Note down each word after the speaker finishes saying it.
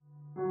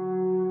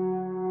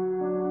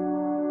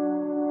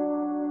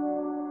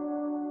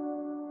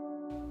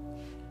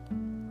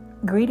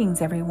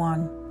Greetings,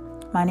 everyone.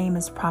 My name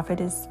is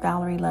Prophetess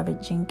Valerie Lovett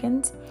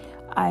Jenkins.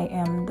 I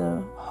am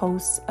the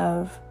host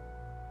of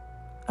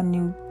a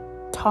new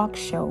talk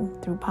show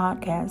through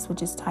podcast,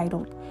 which is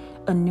titled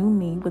A New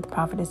Me with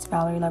Prophetess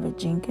Valerie Lovett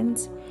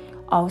Jenkins.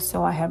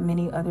 Also, I have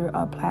many other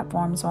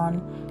platforms on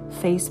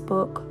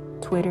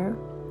Facebook, Twitter,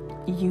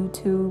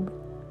 YouTube,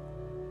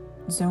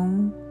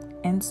 Zoom,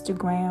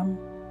 Instagram,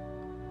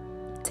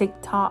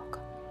 TikTok,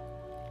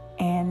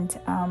 and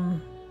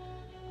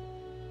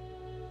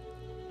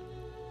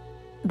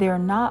they're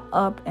not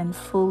up and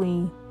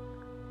fully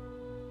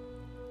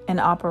in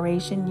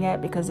operation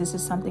yet because this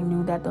is something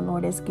new that the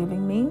Lord is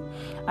giving me.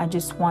 I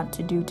just want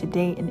to do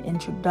today an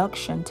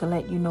introduction to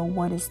let you know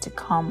what is to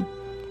come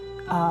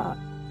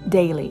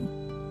daily.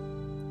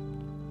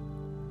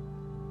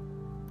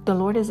 The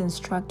Lord has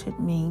instructed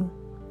me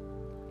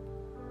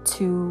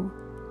to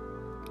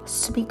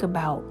speak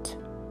about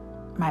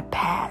my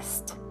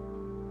past,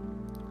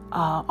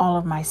 all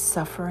of my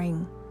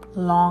suffering,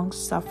 long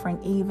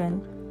suffering,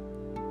 even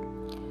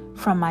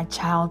from my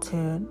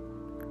childhood.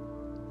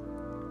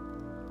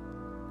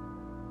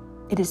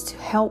 It is to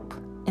help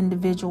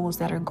individuals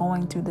that are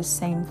going through the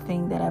same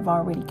thing that I've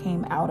already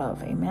came out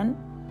of. Amen.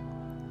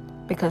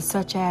 Because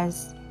such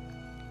as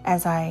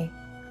I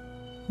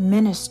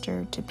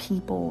minister to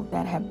people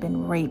that have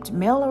been raped,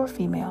 male or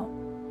female,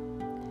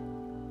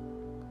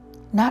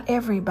 not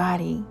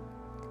everybody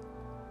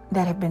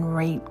that have been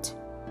raped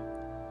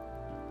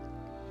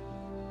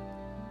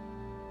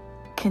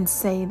can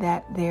say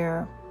that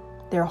they're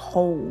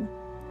whole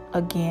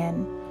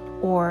again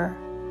or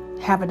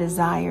have a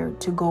desire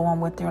to go on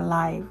with their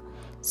life.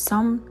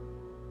 Some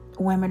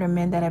women or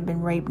men that have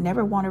been raped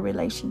never want a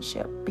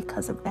relationship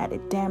because of that.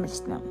 It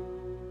damaged them.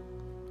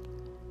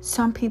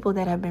 Some people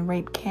that have been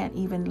raped can't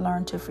even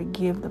learn to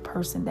forgive the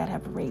person that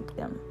have raped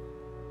them.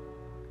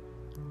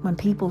 When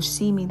people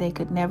see me, they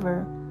could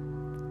never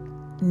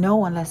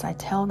know unless I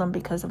tell them,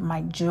 because of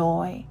my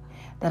joy,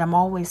 that I'm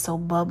always so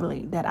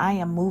bubbly, that I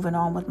am moving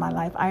on with my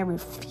life. I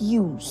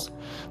refuse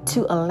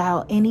to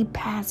allow any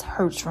past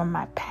hurts from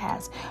my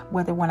past,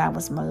 whether when I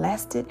was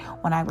molested,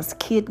 when I was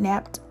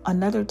kidnapped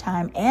another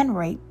time and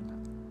raped,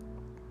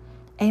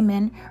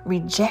 amen,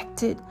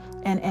 rejected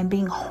and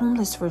being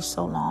homeless for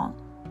so long,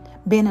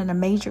 been in a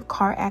major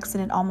car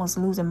accident, almost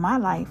losing my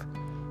life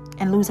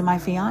and losing my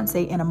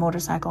fiance in a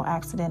motorcycle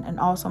accident, and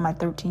also my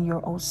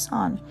 13-year-old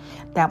son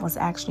that was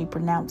actually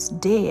pronounced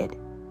dead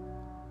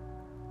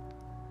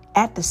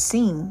at the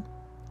scene,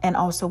 and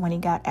also when he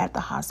got at the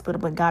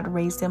hospital, but God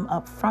raised him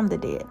up from the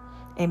dead.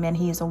 Amen.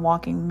 He is a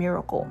walking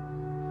miracle.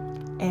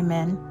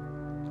 Amen.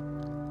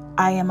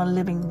 I am a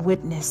living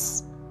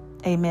witness.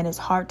 Amen. It's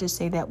hard to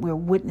say that we're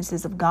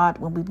witnesses of God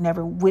when we've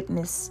never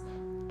witnessed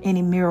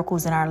any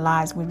miracles in our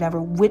lives. We've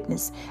never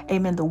witnessed,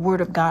 amen, the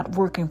word of God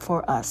working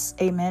for us.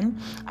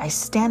 Amen. I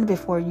stand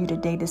before you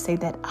today to say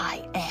that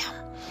I am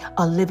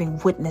a living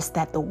witness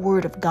that the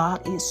word of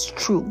God is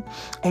true.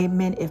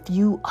 Amen. If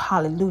you,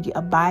 hallelujah,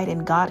 abide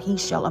in God, he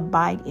shall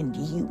abide in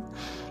you.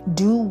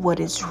 Do what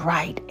is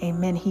right.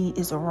 Amen. He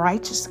is a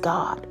righteous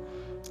God.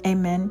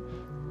 Amen.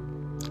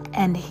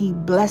 And he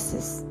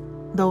blesses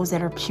those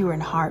that are pure in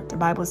heart. The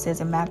Bible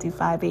says in Matthew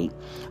 5:8,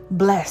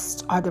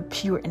 blessed are the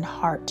pure in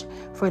heart,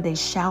 for they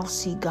shall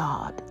see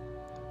God.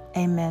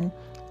 Amen.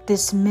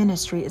 This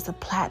ministry is a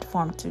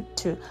platform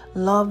to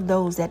love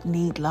those that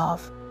need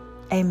love.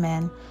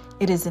 Amen.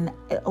 It is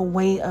a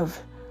way of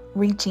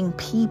reaching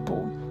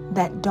people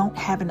that don't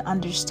have an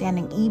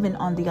understanding even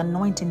on the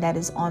anointing that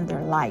is on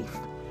their life.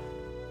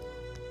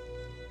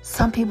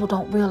 Some people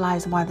don't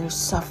realize why they're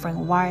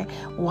suffering.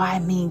 Why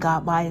me,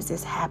 God? Why is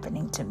this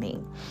happening to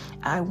me?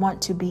 I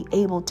want to be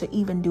able to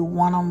even do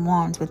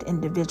one-on-ones with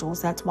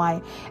individuals. That's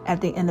why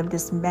at the end of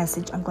this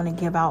message, I'm going to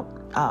give out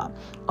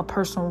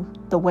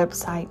the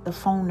website, the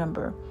phone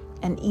number,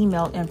 and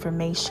email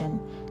information,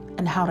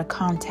 and how to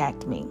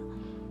contact me.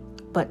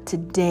 But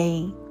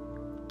today,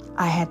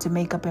 I had to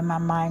make up in my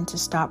mind to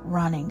stop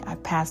running. I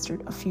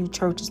pastored a few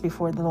churches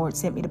before the Lord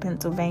sent me to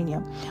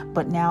Pennsylvania,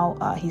 but now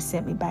he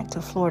sent me back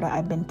to Florida.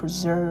 I've been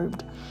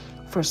preserved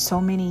for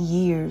so many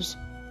years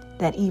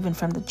that even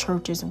from the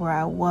churches where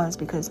I was,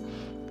 because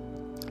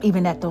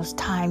even at those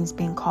times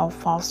being called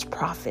false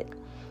prophet,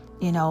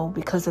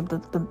 because of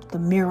the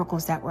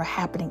miracles that were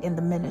happening in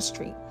the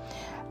ministry.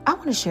 I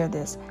want to share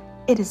this.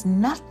 It is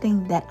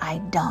nothing that I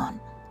done.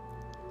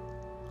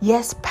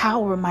 Yes,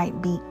 power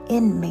might be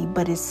in me,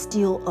 but it's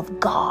still of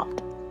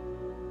God.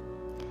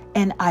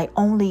 And I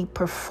only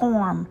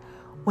perform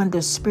when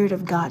the Spirit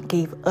of God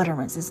gave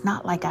utterance. It's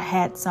not like I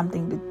had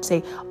something to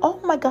say, oh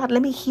my God,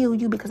 let me heal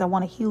you because I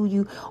want to heal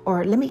you,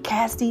 or let me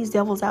cast these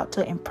devils out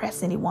to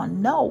impress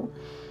anyone. No.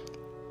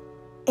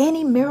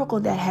 Any miracle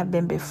that have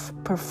been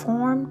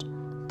performed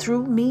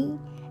through me,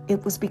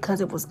 it was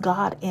because it was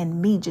God in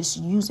me just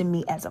using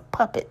me as a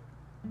puppet.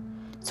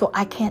 So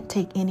I can't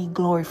take any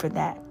glory for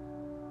that.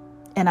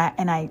 And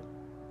I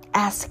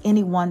ask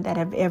anyone that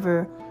have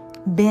ever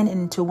been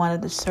into one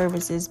of the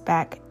services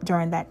back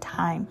during that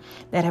time,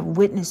 that have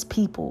witnessed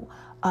people,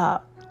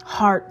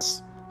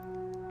 hearts,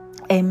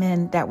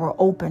 amen, that were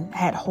open,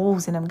 had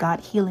holes in them. God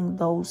healing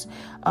those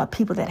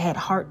people that had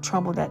heart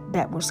trouble,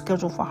 that were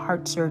scheduled for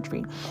heart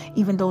surgery,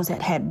 even those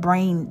that had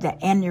brain, the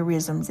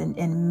aneurysms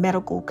and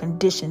medical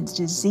conditions,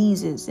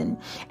 diseases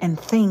and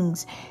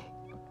things,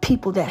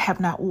 people that have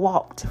not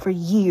walked for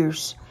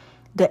years,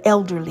 the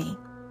elderly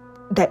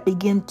that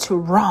begin to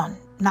run,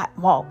 not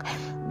walk.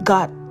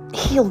 God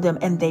healed them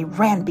and they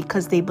ran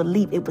because they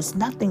believed. It was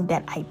nothing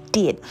that I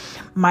did.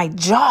 My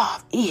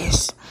job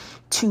is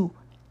to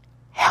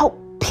help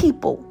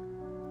people,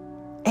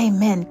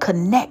 amen,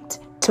 connect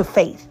to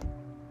faith.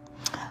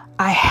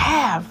 I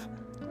have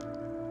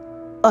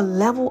a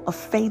level of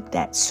faith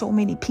that so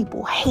many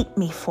people hate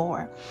me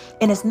for.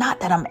 And it's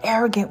not that I'm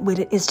arrogant with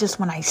it. It's just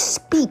when I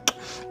speak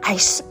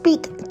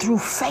through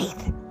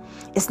faith.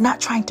 It's not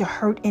trying to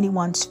hurt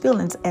anyone's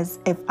feelings, as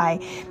if I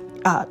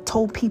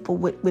told people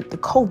with the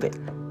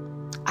COVID.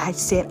 I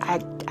said, I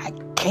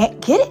can't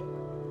get it.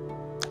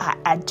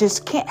 I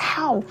just can't.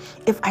 How?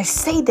 If I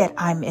say that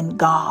I'm in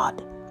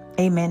God,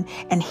 amen,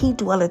 and he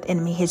dwelleth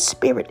in me, his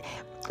spirit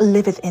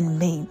liveth in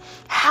me,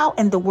 how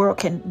in the world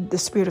can the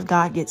Spirit of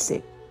God get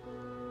sick?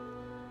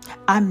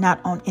 I'm not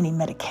on any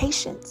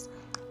medications.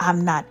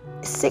 I'm not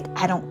sick.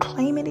 I don't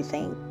claim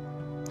anything.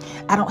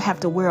 I don't have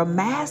to wear a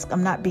mask.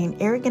 I'm not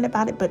being arrogant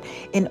about it. But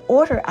in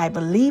order, I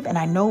believe, and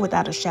I know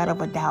without a shadow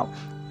of a doubt,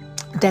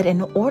 that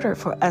in order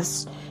for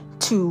us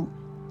to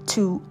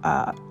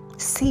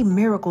see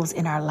miracles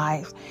in our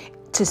life,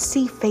 to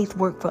see faith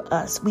work for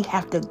us, we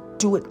have to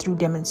do it through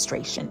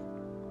demonstration.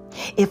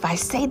 If I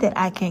say that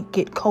I can't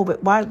get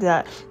COVID, why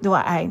do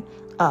I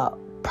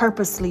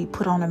purposely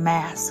put on a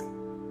mask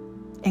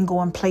and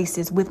go in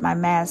places with my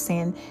mask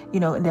saying,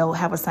 and they'll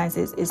have a sign that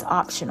says it's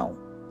optional,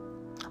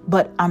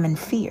 but I'm in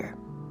fear.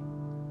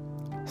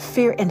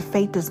 Fear and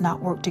faith does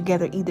not work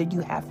together. Either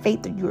you have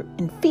faith or you're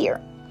in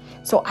fear.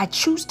 So I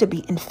choose to be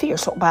in fear.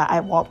 So I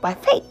walk by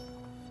faith.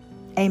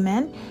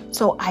 Amen.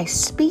 So I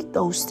speak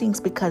those things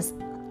because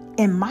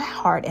in my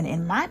heart and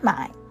in my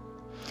mind,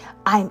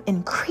 I'm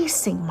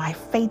increasing my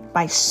faith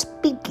by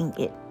speaking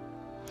it.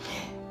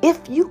 If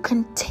you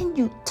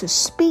continue to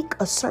speak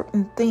a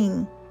certain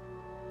thing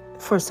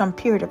for some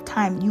period of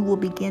time, you will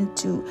begin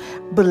to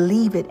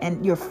believe it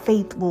and your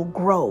faith will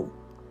grow.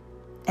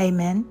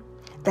 Amen.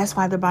 That's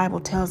why the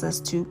Bible tells us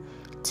to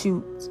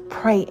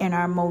pray in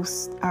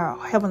our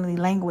heavenly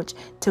language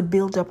to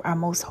build up our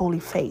most holy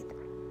faith.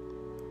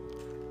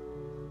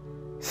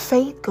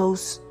 Faith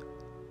goes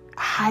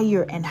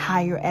higher and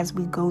higher as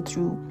we go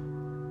through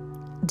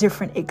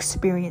different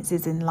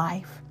experiences in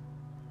life.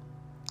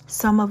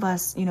 Some of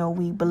us,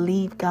 we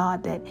believe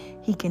God that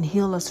he can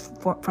heal us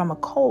from a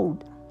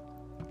cold,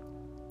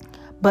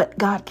 but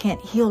God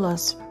can't heal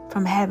us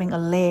from having a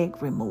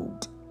leg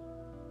removed,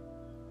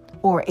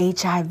 or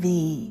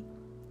HIV,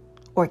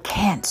 or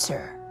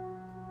cancer,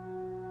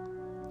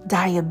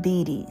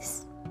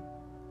 diabetes.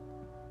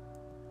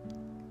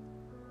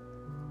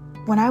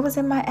 When I was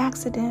in my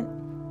accident,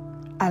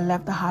 I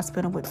left the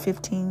hospital with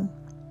 15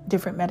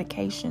 different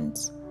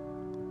medications.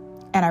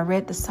 And I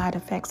read the side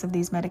effects of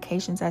these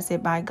medications. I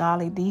said, by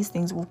golly, these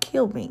things will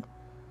kill me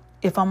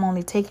if I'm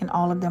only taking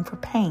all of them for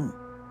pain.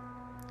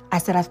 I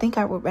said, I think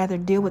I would rather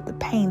deal with the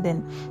pain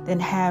than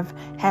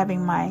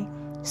having my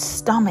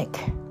stomach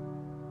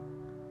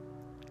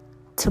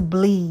to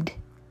bleed,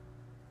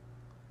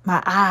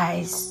 my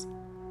eyes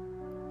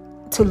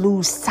to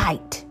lose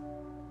sight.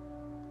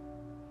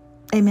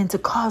 Amen. To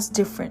cause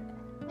different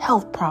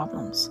health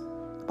problems.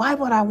 Why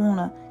would I want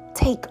to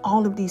take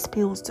all of these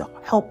pills to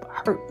help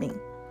hurt me?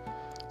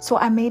 So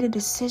I made a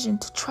decision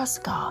to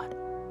trust God.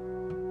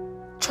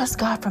 Trust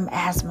God from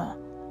asthma.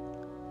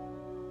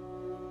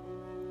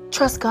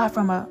 Trust God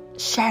from a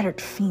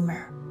shattered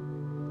femur,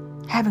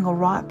 having a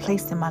rod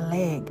placed in my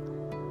leg.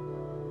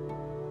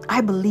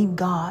 I believe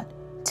God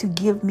to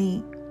give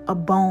me a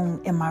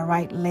bone in my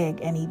right leg,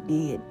 and he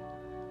did.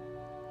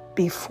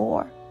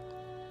 Before,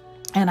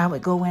 and I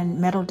would go in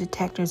metal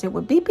detectors, it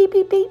would beep, beep,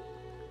 beep, beep.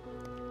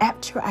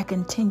 After I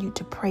continued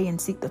to pray and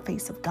seek the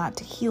face of God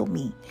to heal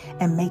me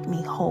and make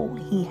me whole,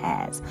 he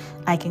has.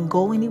 I can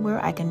go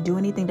anywhere. I can do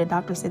anything. The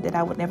doctor said that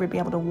I would never be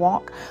able to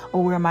walk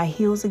or wear my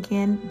heels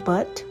again.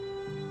 But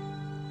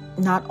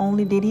not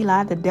only did he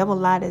lie, the devil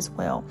lied as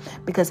well,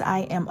 because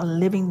I am a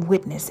living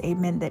witness,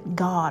 amen, that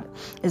God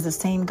is the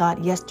same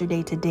God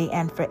yesterday, today,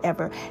 and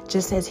forever,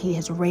 just as he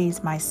has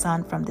raised my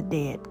son from the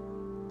dead.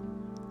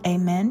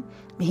 Amen.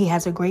 He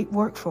has a great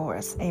work for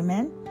us.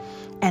 Amen.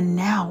 And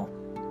now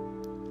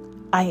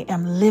I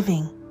am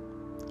living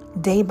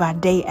day by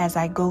day as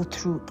I go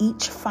through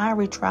each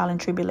fiery trial and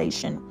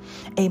tribulation.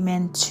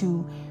 Amen.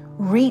 To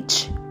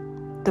reach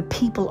the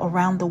people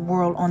around the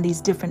world on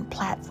these different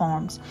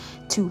platforms,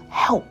 to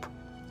help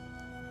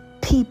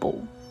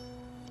people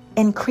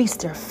increase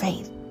their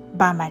faith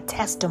by my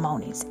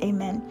testimonies.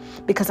 Amen.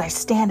 Because I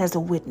stand as a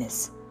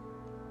witness.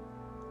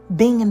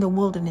 Being in the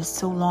wilderness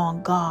so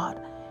long, God,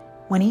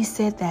 when he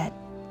said that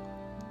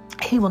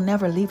he will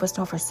never leave us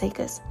nor forsake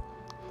us,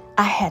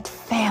 I had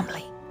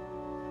family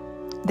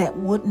that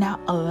would not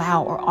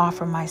allow or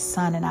offer my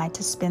son and I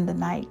to spend the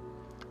night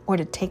or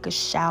to take a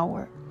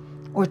shower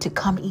or to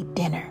come eat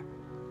dinner.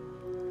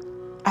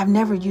 I've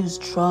never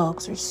used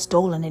drugs or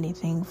stolen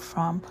anything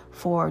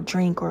for a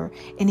drink or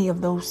any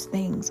of those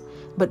things.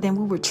 But then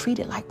we were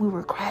treated like we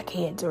were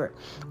crackheads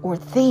or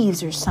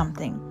thieves or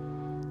something.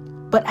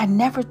 But I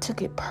never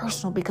took it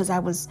personal because I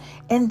was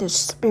in the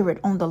spirit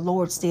on the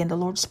Lord's day, and the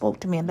Lord spoke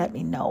to me and let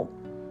me know.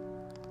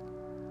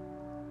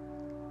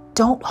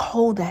 Don't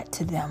hold that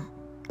to them,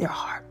 their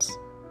hearts.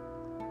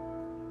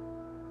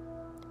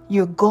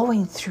 You're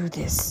going through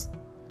this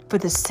for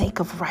the sake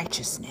of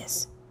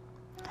righteousness.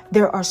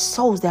 There are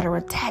souls that are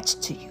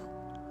attached to you.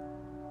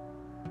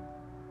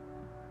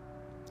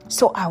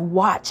 So I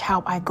watch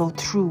how I go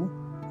through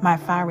my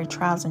fiery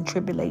trials and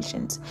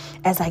tribulations.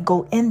 As I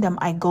go in them,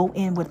 I go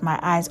in with my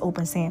eyes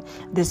open saying,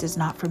 this is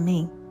not for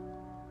me.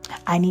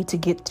 I need to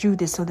get through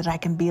this so that I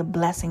can be a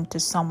blessing to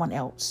someone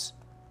else.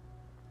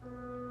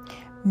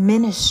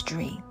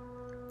 Ministry,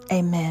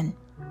 amen,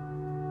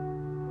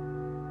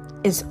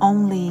 is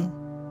only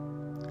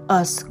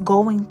us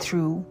going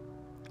through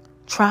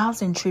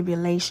trials and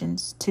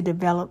tribulations to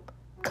develop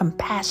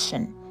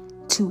compassion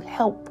to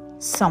help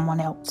someone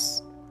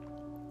else.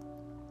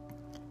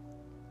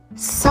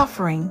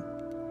 Suffering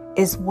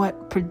is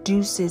what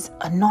produces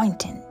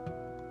anointing.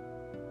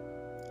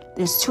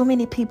 There's too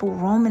many people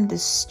roaming the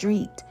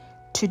street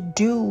to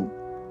do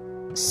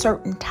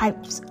certain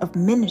types of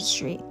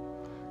ministry,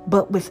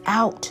 but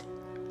without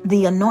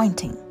the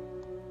anointing,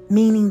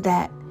 meaning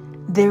that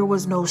there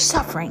was no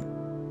suffering,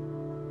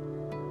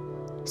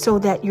 so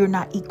that you're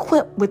not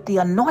equipped with the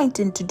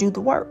anointing to do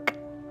the work.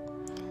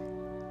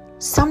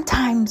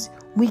 Sometimes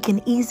we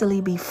can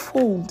easily be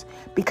fooled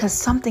because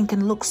something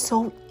can look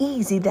so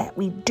easy that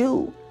we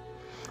do,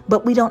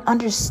 but we don't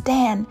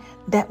understand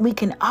that we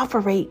can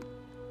operate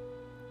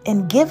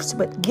in gifts,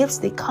 but gifts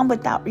that come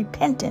without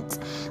repentance.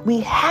 We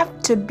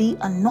have to be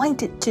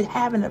anointed to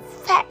have an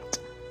effect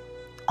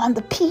on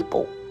the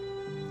people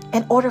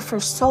in order for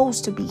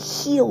souls to be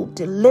healed,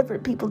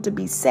 delivered, people to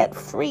be set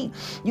free.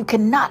 You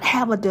cannot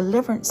have a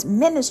deliverance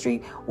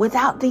ministry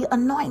without the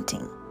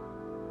anointing.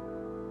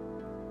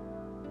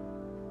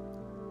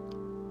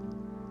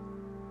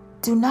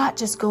 Do not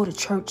just go to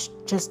church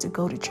just to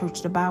go to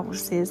church. The Bible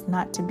says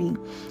not to be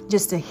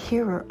just a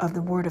hearer of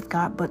the word of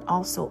God, but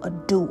also a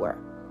doer.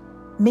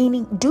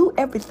 Meaning, do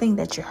everything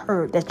that you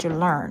heard, that you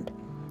learned.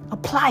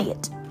 Apply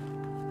it.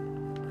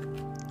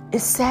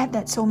 It's sad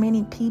that so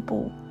many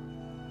people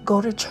go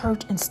to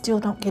church and still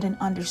don't get an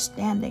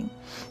understanding.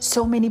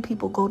 So many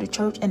people go to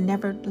church and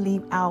never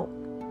leave out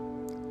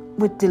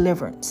with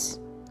deliverance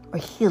or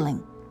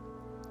healing.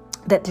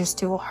 That they're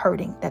still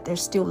hurting, that they're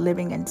still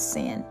living in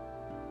sin.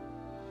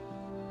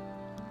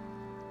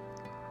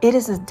 It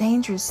is a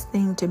dangerous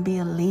thing to be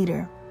a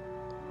leader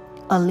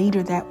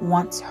that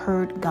once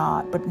heard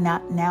God, but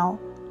not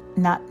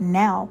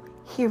now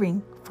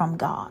hearing from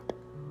God.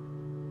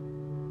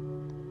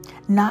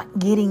 Not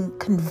getting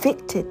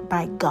convicted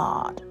by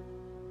God.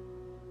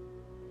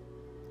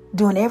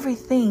 Doing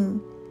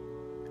everything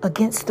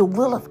against the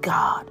will of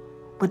God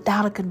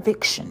without a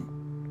conviction.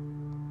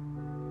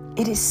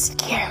 It is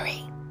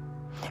scary.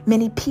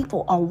 Many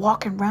people are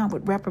walking around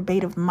with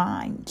reprobative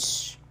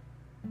minds.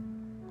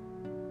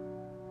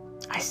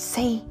 I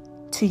say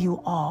to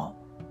you all,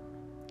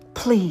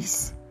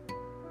 please,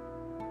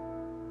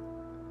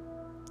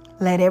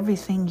 let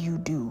everything you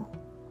do,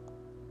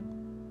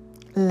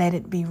 let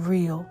it be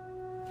real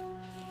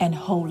and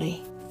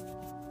holy,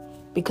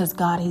 because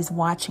God, He's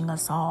watching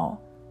us all.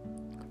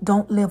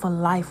 Don't live a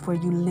life where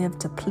you live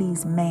to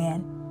please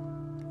man,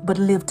 but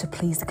live to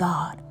please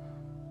God.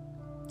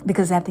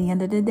 Because at the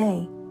end of the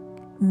day,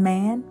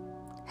 man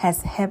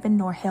has heaven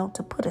nor hell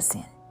to put us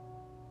in.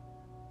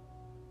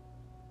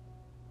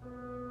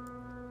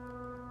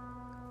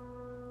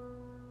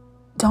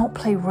 Don't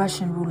play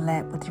Russian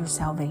roulette with your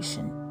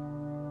salvation.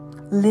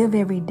 Live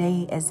every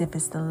day as if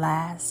it's the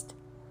last.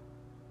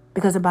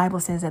 Because the Bible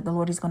says that the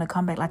Lord is going to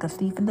come back like a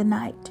thief in the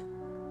night.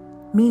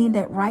 Meaning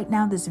that right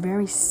now, this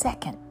very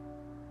second,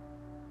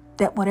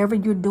 that whatever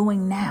you're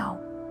doing now,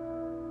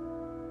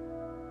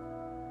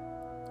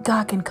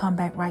 God can come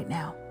back right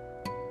now.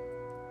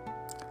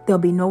 There'll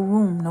be no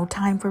room, no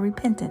time for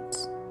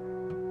repentance.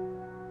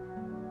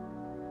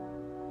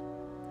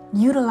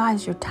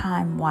 Utilize your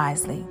time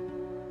wisely.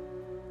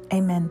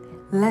 Amen.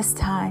 Less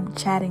time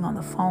chatting on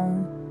the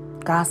phone,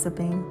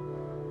 gossiping.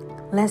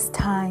 Less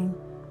time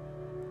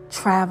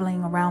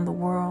traveling around the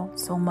world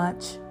so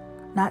much.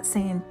 Not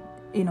saying,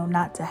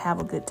 not to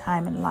have a good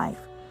time in life.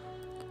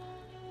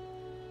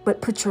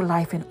 But put your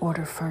life in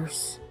order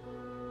first.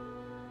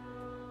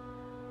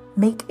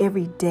 Make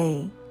every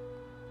day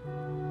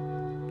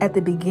at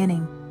the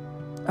beginning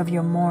of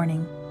your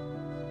morning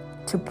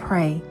to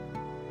pray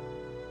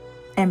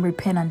and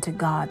repent unto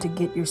God, to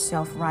get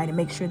yourself right and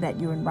make sure that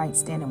you're in right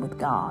standing with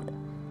God.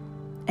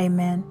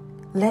 Amen.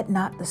 Let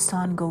not the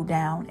sun go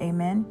down,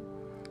 amen,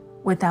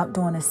 without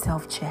doing a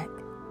self-check.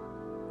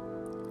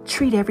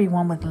 Treat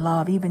everyone with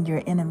love, even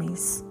your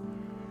enemies.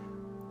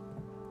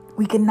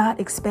 We cannot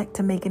expect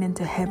to make it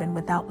into heaven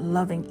without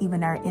loving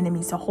even our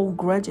enemies. To hold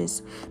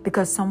grudges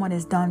because someone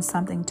has done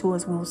something to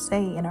us, we'll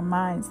say in our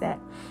minds that,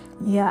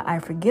 yeah, I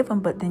forgive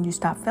them, but then you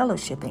stop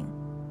fellowshipping.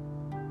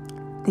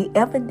 The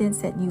evidence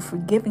that you're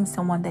forgiving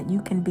someone, that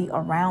you can be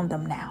around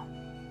them now.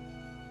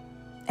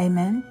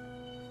 Amen.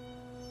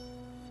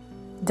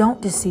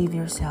 Don't deceive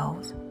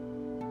yourselves.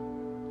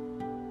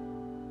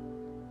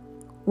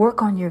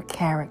 Work on your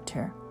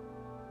character.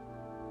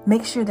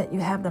 Make sure that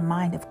you have the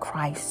mind of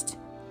Christ.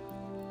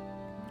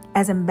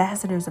 As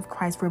ambassadors of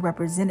Christ, we're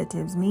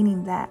representatives,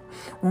 meaning that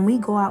when we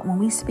go out, when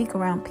we speak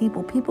around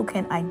people, people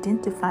can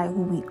identify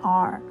who we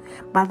are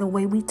by the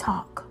way we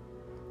talk,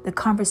 the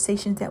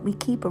conversations that we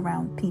keep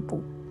around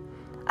people.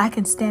 I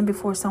can stand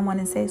before someone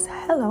and say,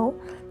 hello,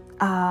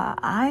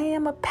 I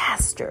am a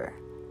pastor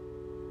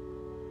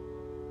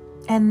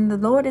and the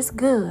Lord is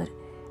good.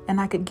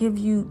 And I could give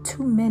you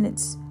 2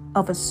 minutes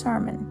of a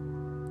sermon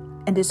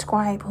and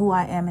describe who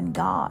I am in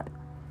God.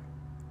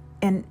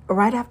 And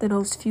right after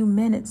those few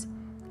minutes,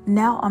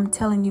 now I'm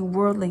telling you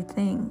worldly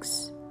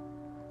things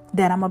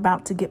that I'm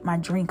about to get my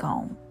drink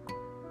on.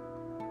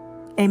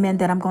 Amen.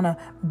 That I'm going to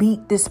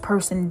beat this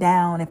person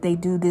down if they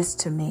do this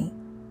to me.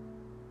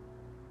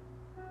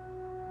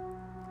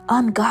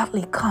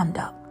 Ungodly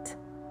conduct.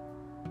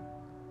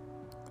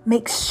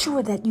 Make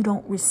sure that you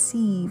don't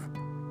receive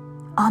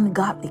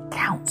ungodly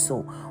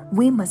counsel.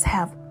 We must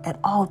have at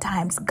all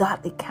times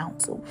godly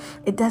counsel.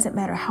 It doesn't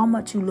matter how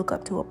much you look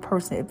up to a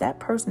person. If that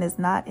person is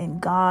not in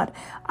God,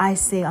 I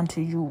say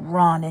unto you,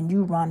 run, and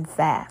you run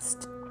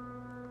fast.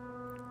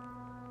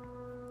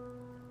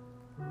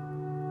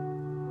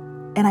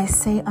 And I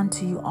say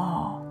unto you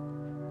all,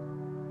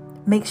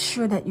 make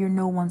sure that you're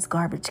no one's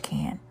garbage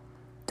can.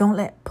 Don't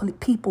let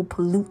people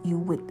pollute you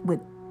with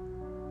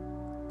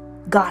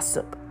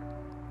gossip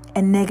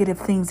and negative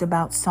things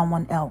about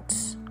someone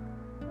else.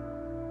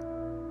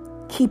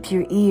 Keep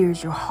your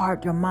ears, your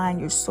heart, your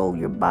mind, your soul,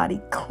 your body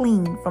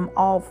clean from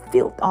all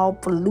filth, all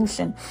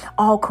pollution,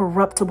 all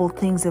corruptible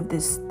things of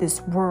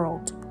this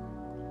world.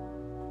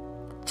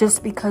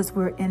 Just because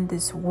we're in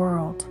this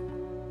world,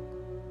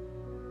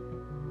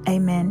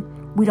 amen,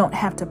 we don't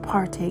have to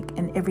partake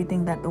in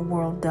everything that the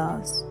world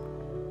does.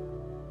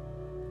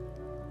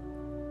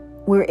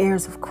 We're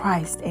heirs of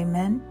Christ,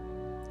 amen.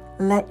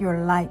 Let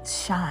your light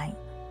shine,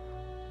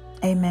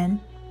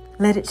 amen.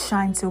 Let it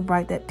shine so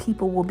bright that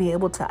people will be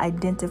able to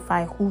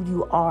identify who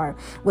you are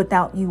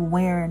without you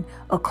wearing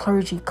a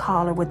clergy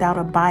collar, without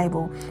a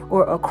Bible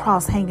or a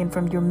cross hanging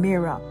from your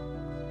mirror.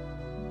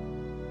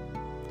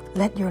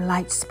 Let your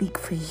light speak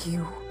for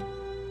you.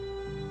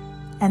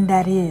 And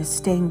that is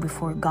staying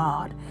before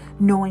God,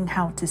 knowing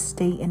how to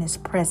stay in His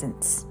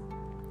presence.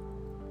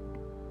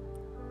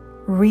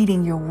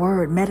 Reading your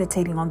word,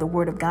 meditating on the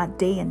word of God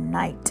day and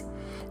night.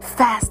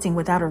 Fasting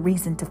without a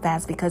reason to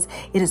fast because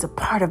it is a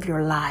part of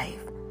your life.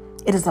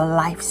 It is a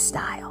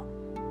lifestyle.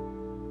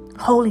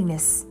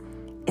 Holiness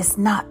is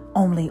not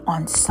only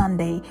on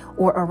Sunday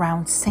or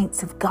around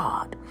saints of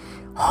God.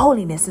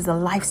 Holiness is a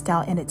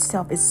lifestyle in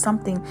itself. It's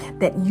something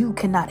that you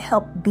cannot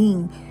help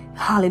being,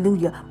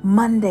 hallelujah,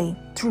 Monday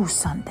through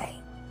Sunday.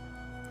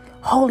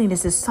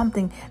 Holiness is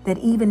something that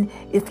even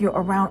if you're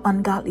around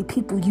ungodly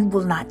people, you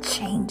will not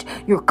change.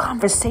 Your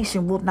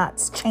conversation will not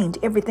change.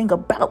 Everything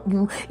about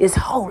you is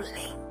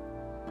holy.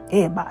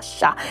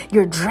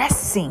 Your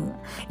dressing,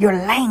 your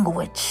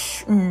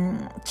language,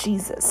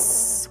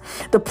 Jesus,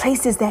 the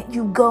places that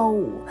you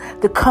go,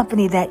 the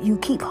company that you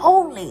keep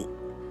holy.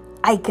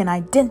 I can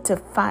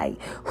identify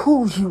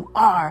who you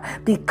are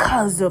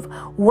because of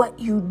what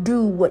you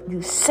do, what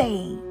you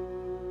say,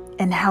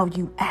 and how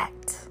you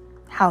act,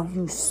 how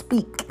you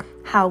speak,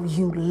 how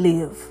you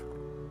live.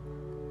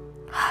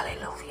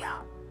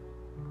 Hallelujah.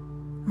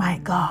 My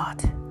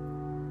God.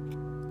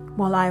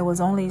 Well, I was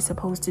only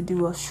supposed to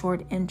do a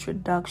short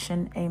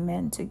introduction,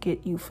 amen, to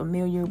get you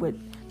familiar with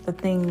the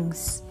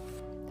things,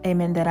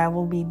 amen, that I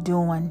will be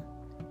doing.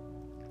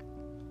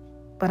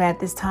 But at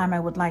this time,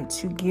 I would like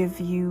to give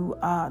you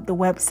the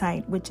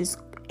website, which is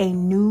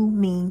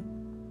anewme.org,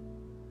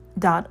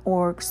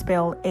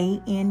 spelled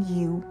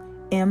ANUME.org.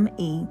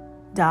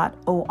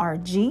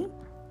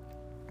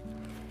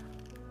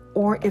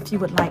 Or if you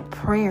would like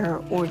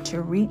prayer or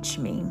to reach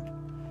me,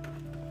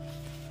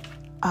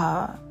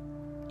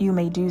 you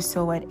may do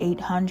so at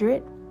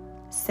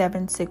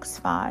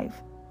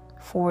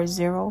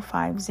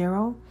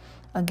 800-765-4050.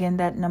 Again,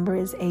 that number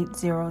is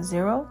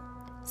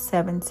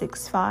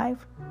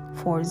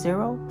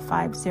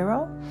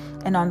 800-765-4050.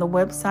 And on the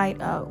website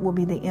will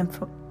be the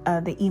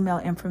email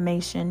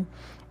information.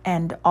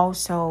 And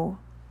also,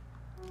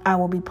 I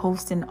will be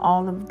posting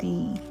all of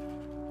the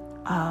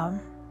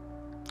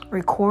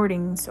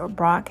recordings or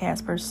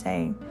broadcasts per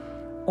se,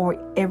 or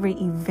every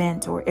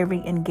event or every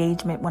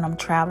engagement when I'm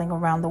traveling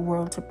around the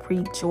world to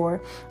preach,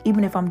 or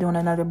even if I'm doing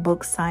another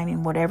book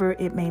signing, whatever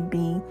it may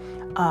be.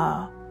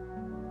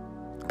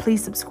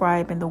 Please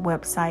subscribe in the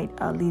website.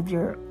 Leave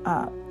your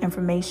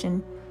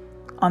information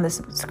on the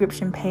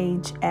subscription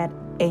page at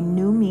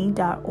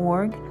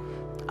anewme.org.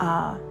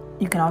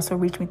 You can also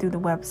reach me through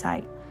the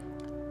website.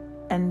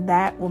 And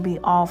that will be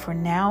all for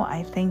now.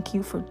 I thank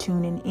you for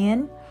tuning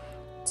in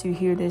to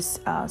hear this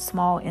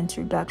small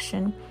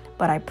introduction.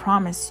 But I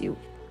promise you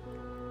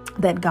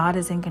that God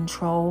is in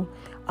control,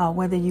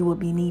 whether you will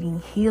be needing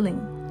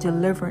healing,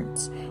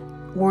 deliverance,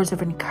 words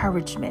of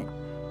encouragement.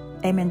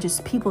 Amen.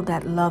 Just people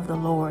that love the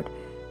Lord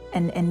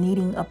and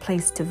needing a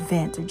place to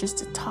vent or just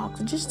to talk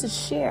or just to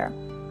share.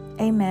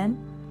 Amen.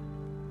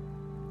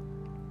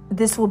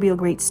 This will be a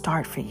great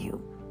start for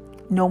you.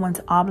 No one's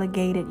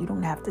obligated. You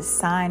don't have to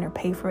sign or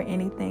pay for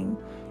anything.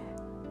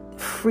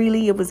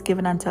 Freely it was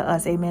given unto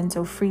us. Amen.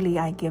 So freely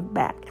I give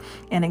back.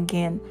 And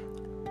again,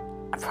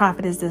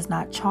 Prophetess does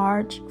not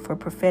charge for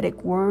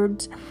prophetic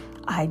words.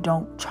 I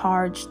don't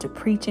charge to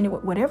preach anywhere.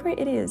 Whatever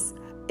it is,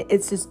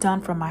 it's just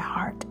done from my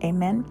heart.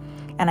 Amen.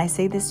 And I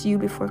say this to you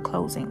before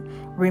closing.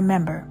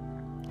 Remember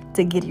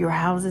to get your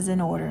houses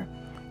in order,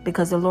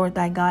 because the Lord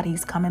thy God,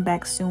 he's coming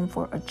back soon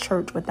for a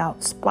church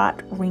without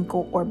spot,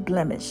 wrinkle, or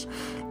blemish.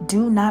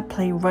 Do not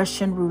play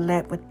Russian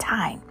roulette with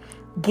time.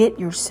 Get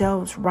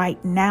yourselves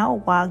right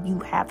now while you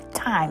have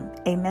time.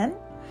 Amen.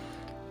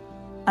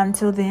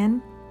 Until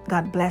then,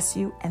 God bless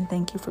you and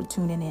thank you for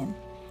tuning in.